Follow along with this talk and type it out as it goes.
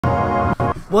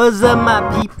What's up,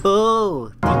 my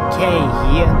people? DK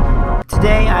here.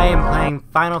 Today I am playing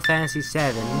Final Fantasy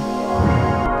 7.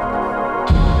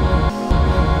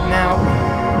 Now,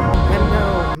 I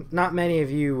know not many of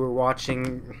you were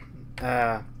watching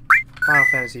Final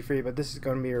Fantasy 3, but this is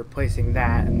going to be replacing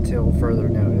that until further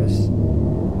notice.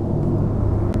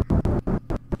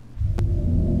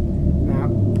 Now,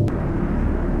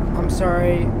 I'm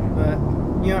sorry, but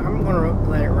you know, I'm going to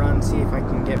let it run, see if I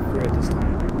can get through it this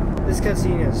time. This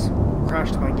cutscene has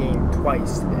crashed my game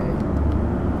twice today.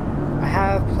 I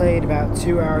have played about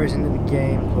 2 hours into the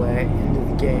game,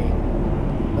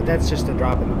 but that's just a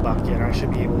drop in the bucket. I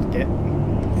should be able to get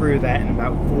through that in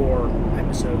about 4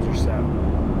 episodes or so.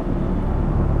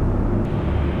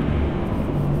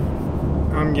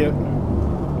 I'm good.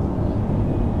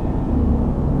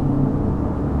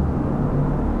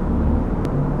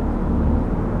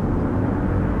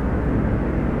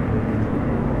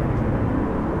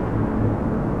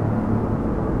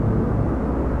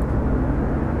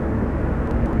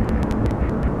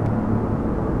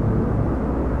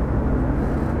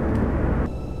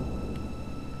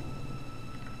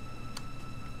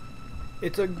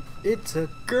 It's a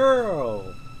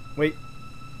girl. Wait.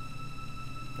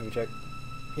 Let me check.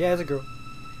 Yeah, it's a girl.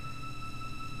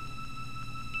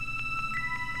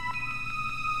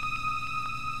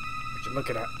 What you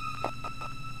looking at?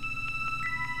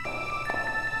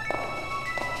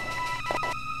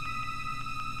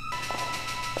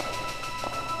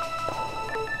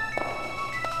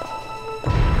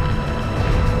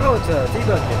 Oh, it's a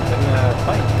debug kit and a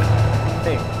bike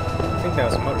thing. I think that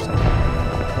was a motorcycle.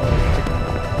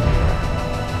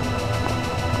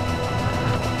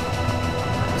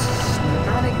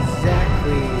 Not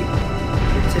exactly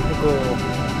the typical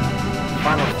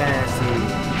Final Fantasy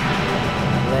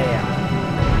layout.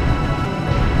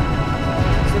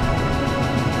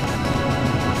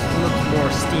 It looks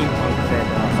more steampunk than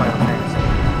Final Fantasy.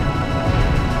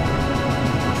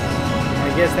 I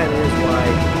guess that is why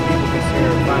people consider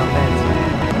Final Fantasy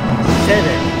 7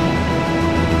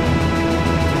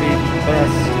 to be the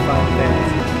best Final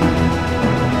Fantasy.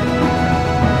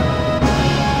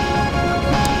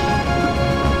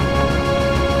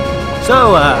 So,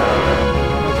 welcome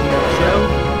to the show.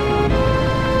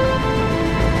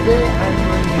 Today I'm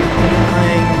going to be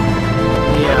playing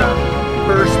the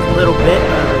first little bit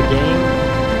of the game,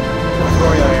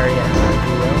 tutorial area, if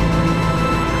you will.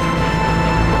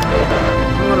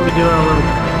 I'm going to be doing a little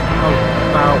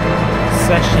about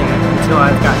session until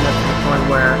I've gotten up to the point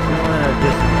where I'm going to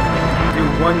just do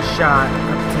one shot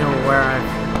up till where I've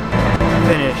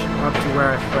finished, up to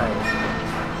where I've played.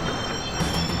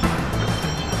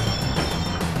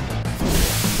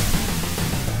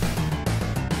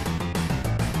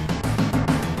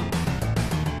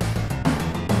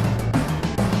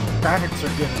 Graphics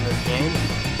are good in this game.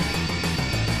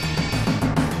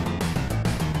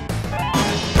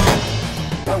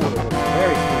 That would have looked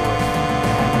very cool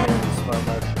in slow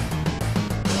motion.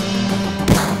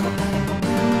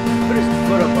 Put his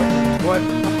foot up like what?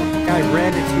 Guy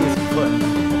ran into his foot.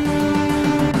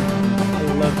 I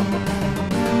love it.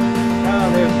 Oh,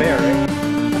 there's Bear, right?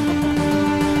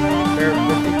 Bear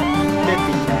 50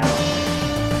 cal.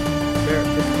 Bear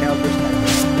 50 cal this time.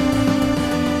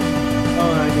 Oh,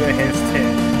 I do a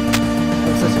handstand.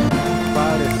 I'm such a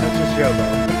cloud is such a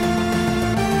showboat.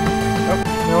 Oh,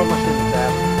 no, my shit is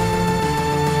at.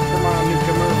 Come on,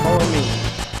 newcomer, follow me.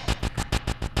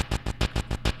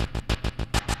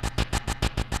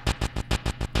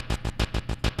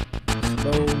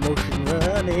 Slow motion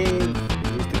running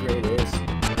is the greatest.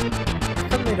 How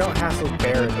come they don't hassle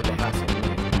Bear but they hassle me?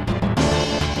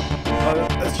 Oh,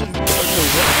 that's just a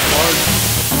large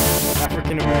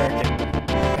African American.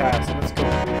 Pass. Let's go.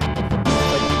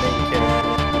 Like the main character.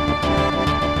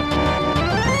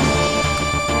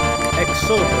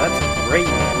 Ex-soldier, that's a great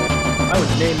name. I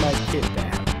would name my kid that.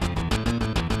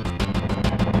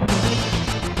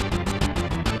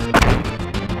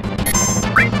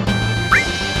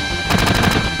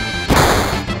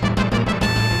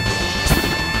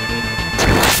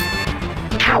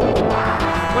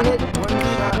 One hit, one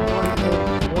shot, one hit,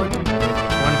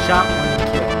 one shot, one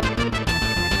kill.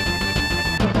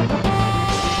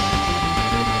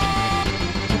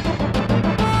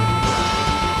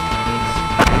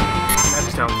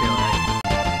 Don't feel right.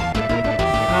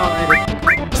 I'll edit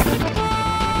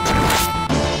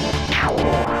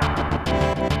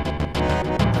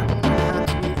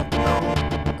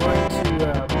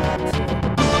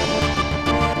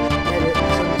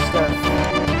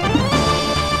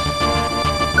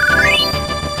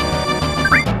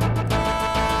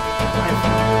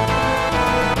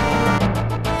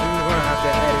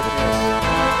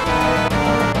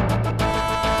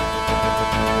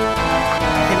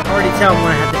tell I'm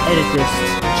gonna have to edit this,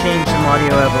 change some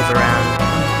audio levels around.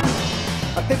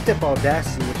 I picked up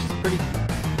Audacity,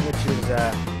 which is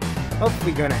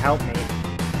hopefully gonna help me.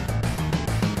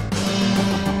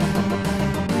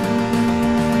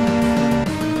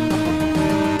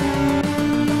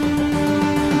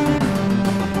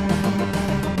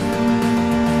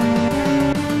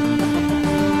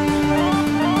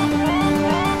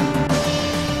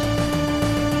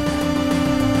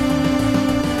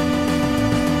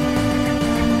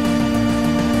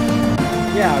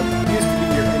 Yeah, I used to be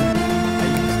your enemy. I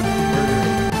used to murder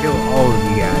and kill all of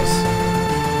you guys.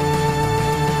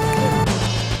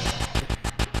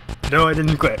 No, I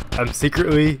didn't quit. I'm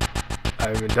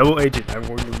a double agent. I'm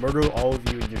going to murder all of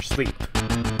you in your sleep.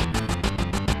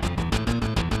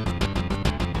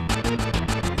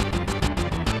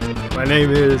 My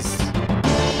name is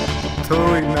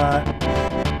totally not.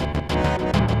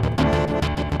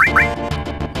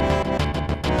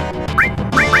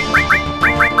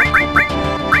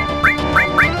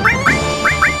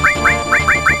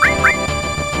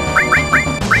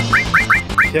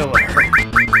 Killer.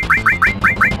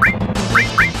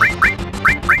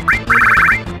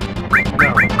 No,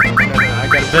 I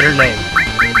got a better name.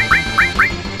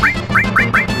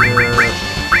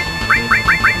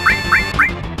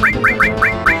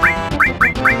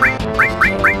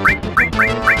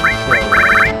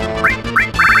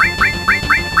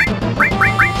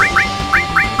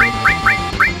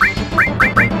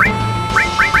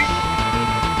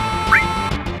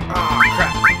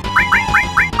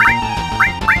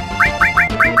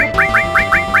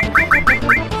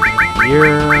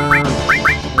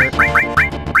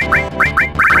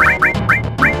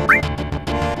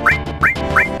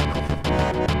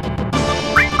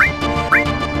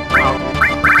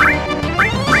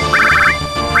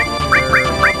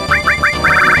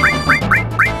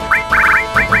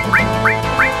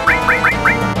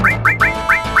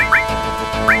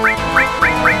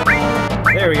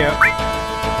 There we go.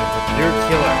 You're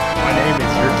killer. My name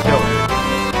is You're Killer.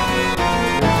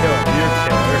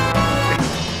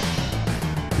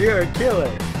 You're a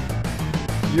killer.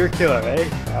 You're a killer, eh?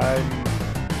 I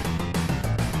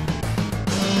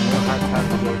don't have time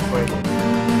to get acquainted.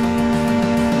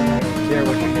 I don't care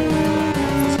what your name is.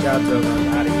 Once this job's over, I'm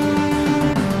out of here.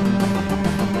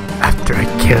 After I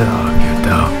kill all of you,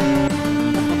 though.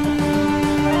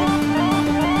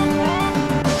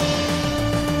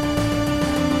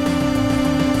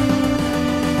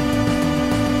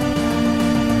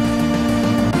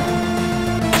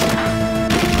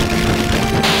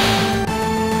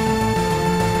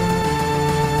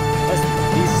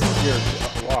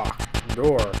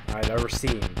 Door I've ever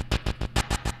seen.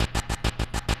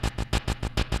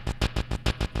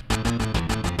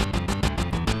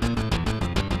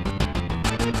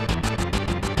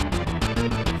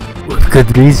 With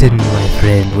good reason, my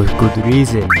friend, with good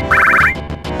reason.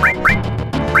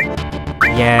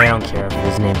 Yeah, I don't care if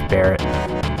his name's Barrett.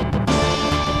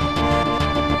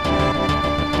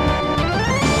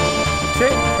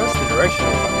 Press the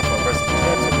directional button while pressing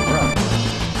tabs on the run.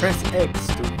 Press X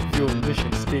to fuel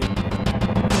mission speed.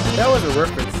 That was a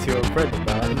reference to a friend of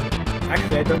mine.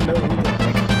 Actually, I don't know who the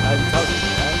heck I'm talking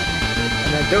about.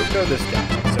 And I don't know this guy.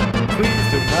 So please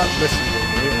do not listen to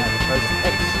me and press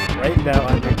X right now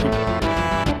on your keyboard.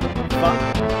 But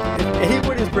if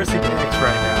anyone is pressing X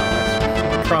right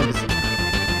now, I promise you,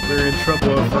 we're in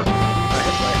trouble over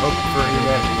my hope for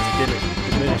humanity is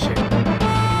diminishing.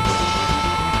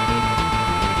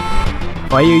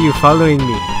 Why are you following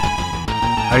me?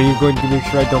 Are you going to make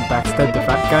sure I don't backstab the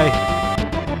fat guy?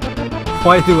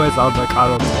 Why do I sound like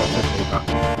Arnold Schwarzenegger?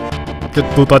 Get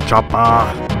to the chopper!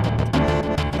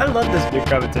 I love this new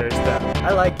commentary stuff.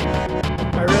 I like it.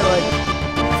 I really like it.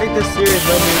 I think this series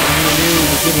led me to a new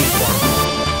beginning point.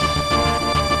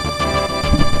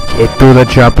 Get to the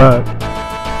chopper!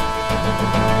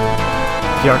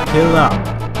 Your killer!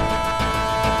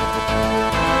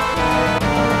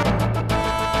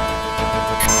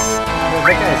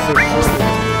 That guy is so short.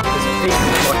 His face is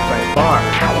blocked by a bar.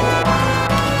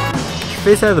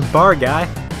 Face out of the bar, guy.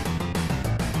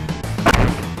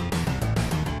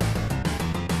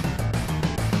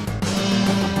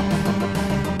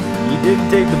 You didn't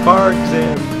take the bar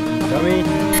exam, dummy.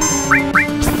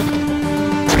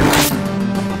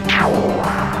 I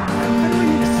don't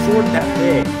need a sword that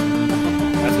big.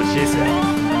 That's what she said.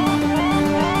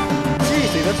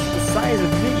 Seriously, that's the size of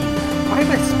me. Why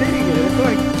am I spitting it? I'm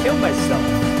going to kill myself.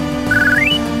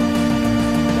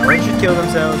 No one should kill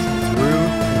themselves. It's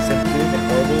rude. Insensitive and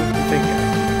horrible to think of.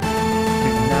 Do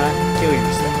not kill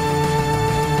yourself.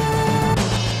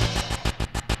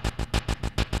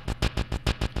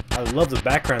 I love the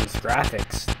background's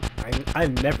graphics. I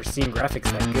I've never seen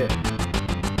graphics that good.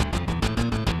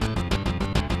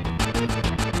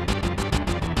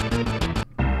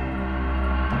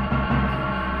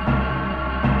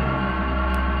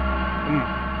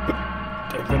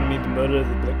 They're gonna meet the murder of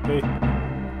the Black Bay.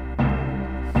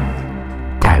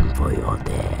 Time for your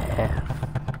death.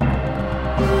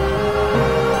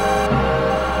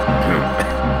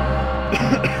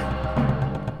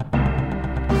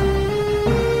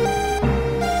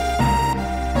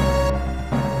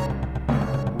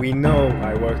 We know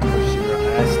I worked for Shinra,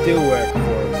 and I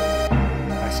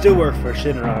still work for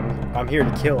Shinra. I'm here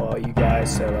to kill all you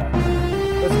guys, so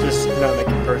let's just not make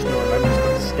it personal, and I'm just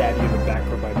going to stab you in the back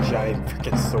with my giant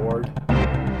freaking sword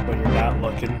when you're not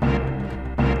looking.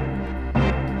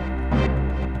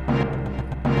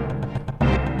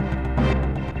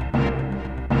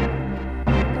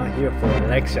 I'm not here for a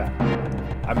lecture.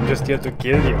 I'm just here to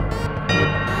kill you.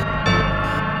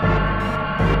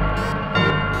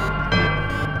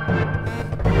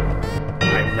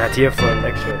 I'm not here for a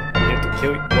lecture. I'm here to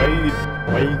kill you.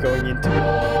 Why are you going into it?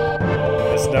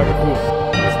 That's not cool.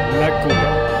 That's not cool,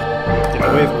 bro. Get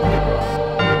away from me, bro.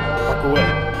 Walk away. I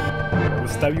will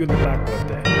stab you in the back one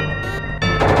day.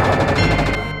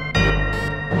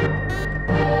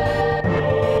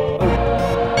 Oh.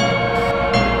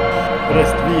 I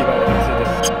pressed V by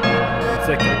accident. 1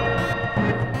 second.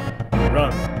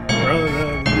 Run.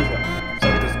 Use it.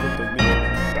 Something's good to me.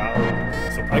 Down.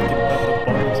 So I can let the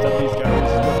ball and stuff these guys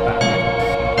look back.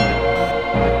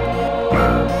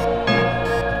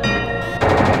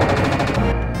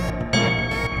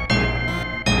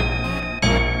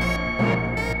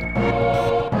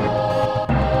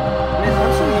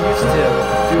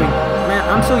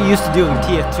 I'm so used to doing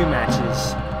TF2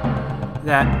 matches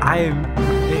that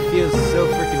it feels so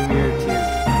freaking weird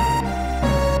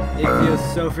it feels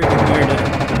so freaking weird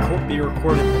to be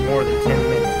recorded for more than 10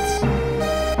 minutes.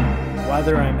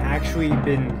 Whether I'm actually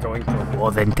been going for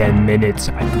more than 10 minutes,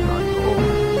 I do not know.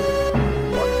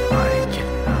 But I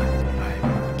cannot. I'm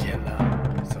a killer.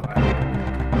 So I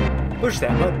push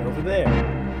that button over there.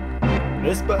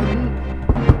 This button.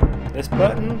 This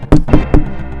button.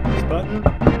 This button.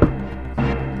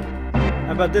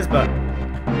 How about this button?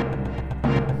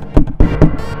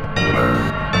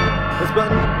 This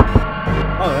button?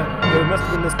 Oh, it must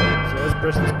have been this button. So let's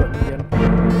press this button again.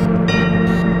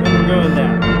 And we're going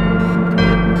down.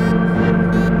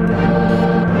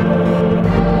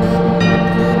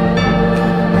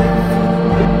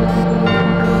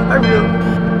 I'm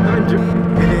enjoying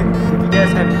it. If you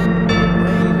guys haven't,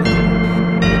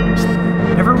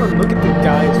 everyone look at the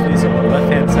guy's face on the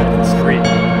left-hand side of the screen.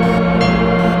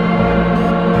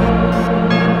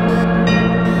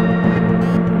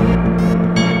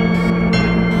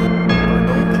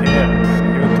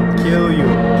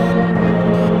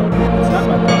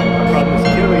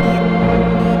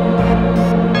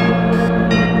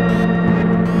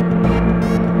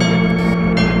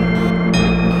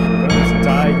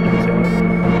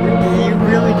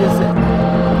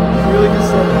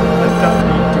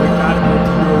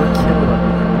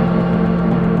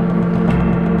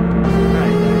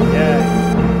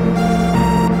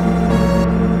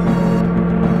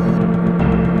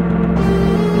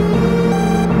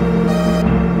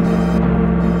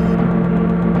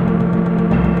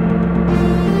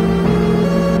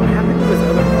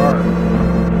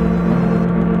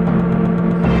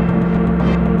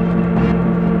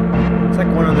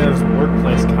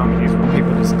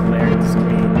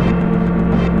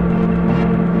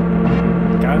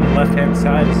 Left-hand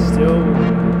side is still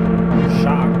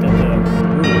shocked at the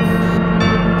roof.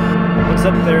 What's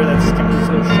up there that's got me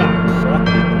so shocked, bruh?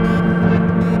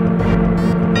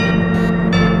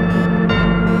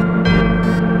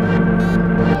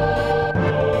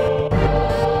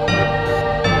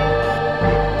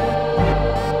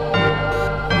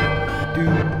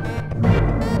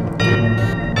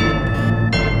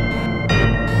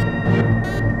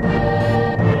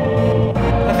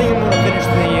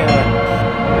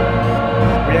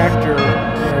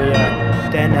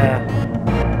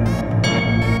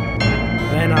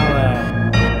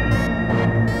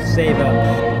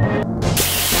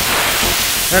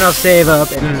 Then I'll save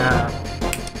up and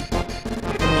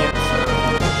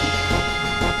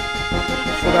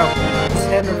for about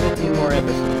 10 or 15 more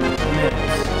minutes.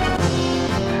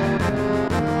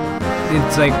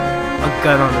 It's like a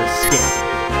gun on a stick.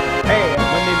 Hey,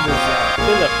 my name is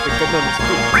Philip, the gun on a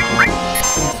stick.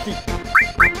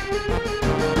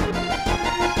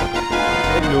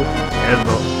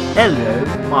 Hello,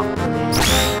 my name is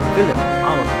Philip,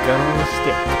 I'm a gun on a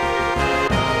stick.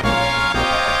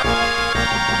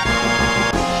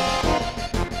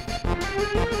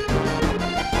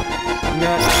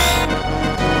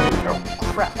 Oh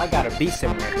crap, I gotta be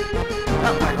somewhere.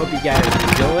 Well, I hope you guys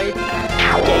enjoyed.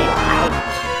 Game out.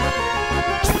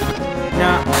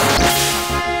 No.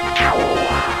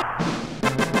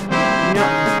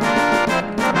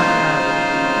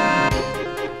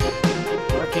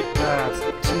 Okay,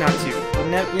 not too.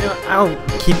 No, you know, I'll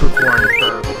keep recording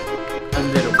for a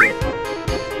little bit.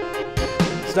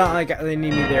 It's not like they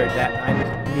need me there that I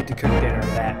need to cook dinner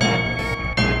that badly.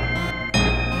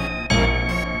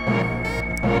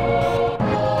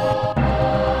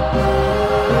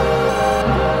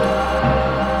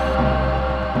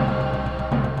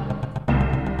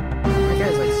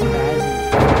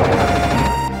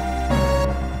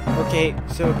 Okay,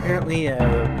 so apparently,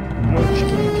 one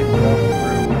chicken can walk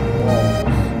through walls.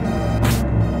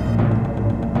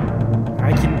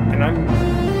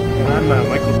 I'm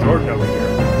Michael Jordan over here.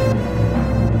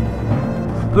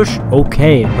 Push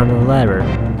OK on the ladder.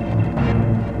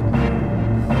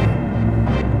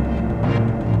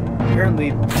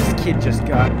 Apparently, this kid just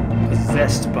got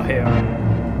possessed by a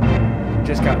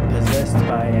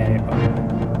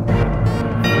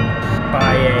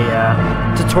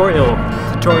tutorial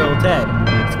Ted.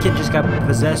 This kid just got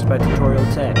possessed by tutorial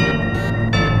Ted.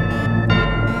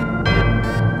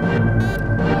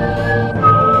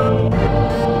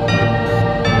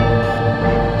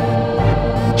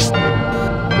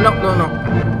 No.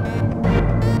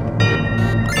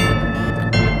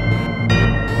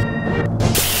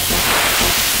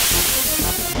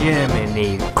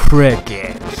 Jiminy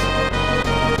Crickets.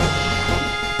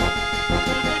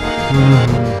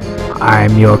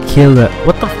 I'm your killer.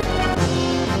 What the f?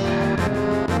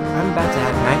 I'm about to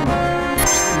have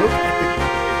nightmares. Look at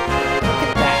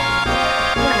that.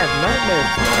 I'm gonna have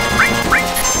nightmares.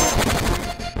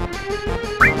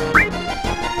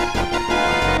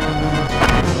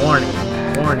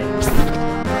 Warning.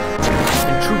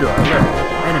 Intruder alert.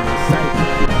 Enemy sighted.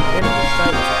 Enemy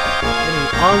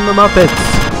On the Muppets.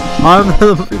 On the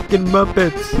freaking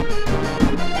Muppets.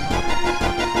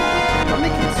 I'm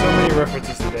making so many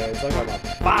references today. It's like I'm on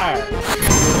fire.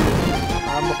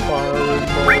 I'm a firing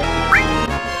boy.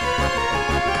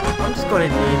 I'm just going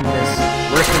to name this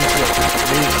reference to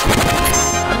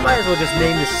I might as well just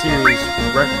name this series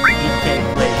EK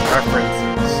Play References.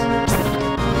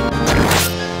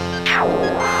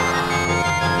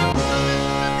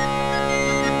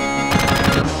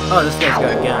 Oh, this guy's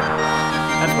got a gun.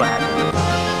 That's what happened.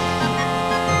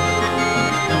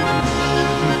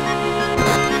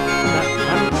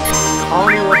 Call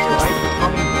me what you like.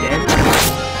 Call me dead.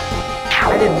 I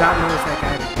did not notice that guy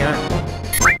had a gun.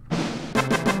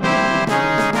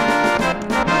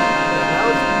 That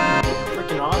was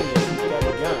freaking obvious. He's got a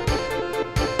gun.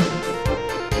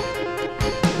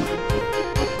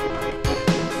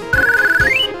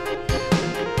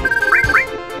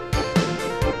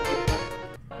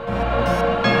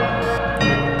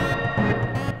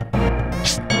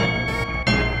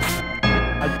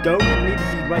 I don't need to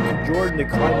be Michael Jordan to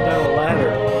climb down a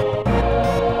ladder.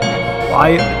 Why,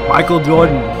 Michael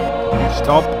Jordan?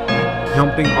 Stop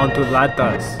jumping onto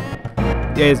ladders.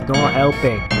 There's no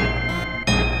helping.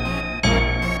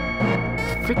 What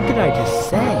the frick did I just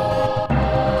say?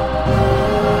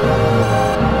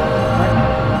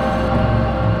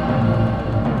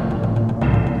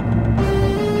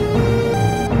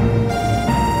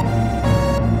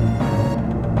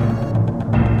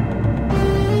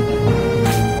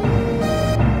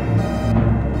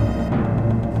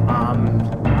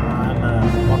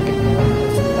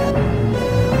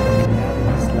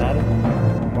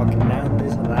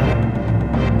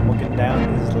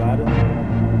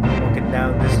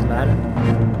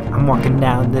 I'm walking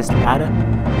down this ladder.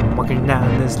 I'm walking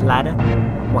down this ladder.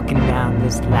 I'm walking down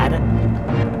this ladder.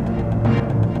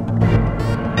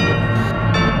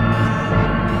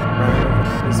 Running over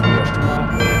to this question mark.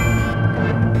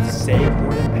 Save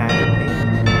more than panic.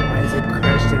 Why is it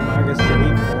crashed in Margaret City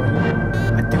for you?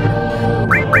 I do not know.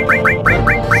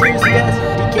 Seriously guys,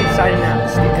 DK signing out.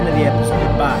 This is the end of the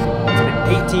episode. Bye. It's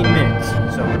been 18 minutes,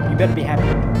 so you better be happy.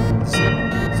 It's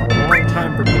a long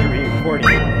time for me to be recording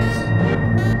this.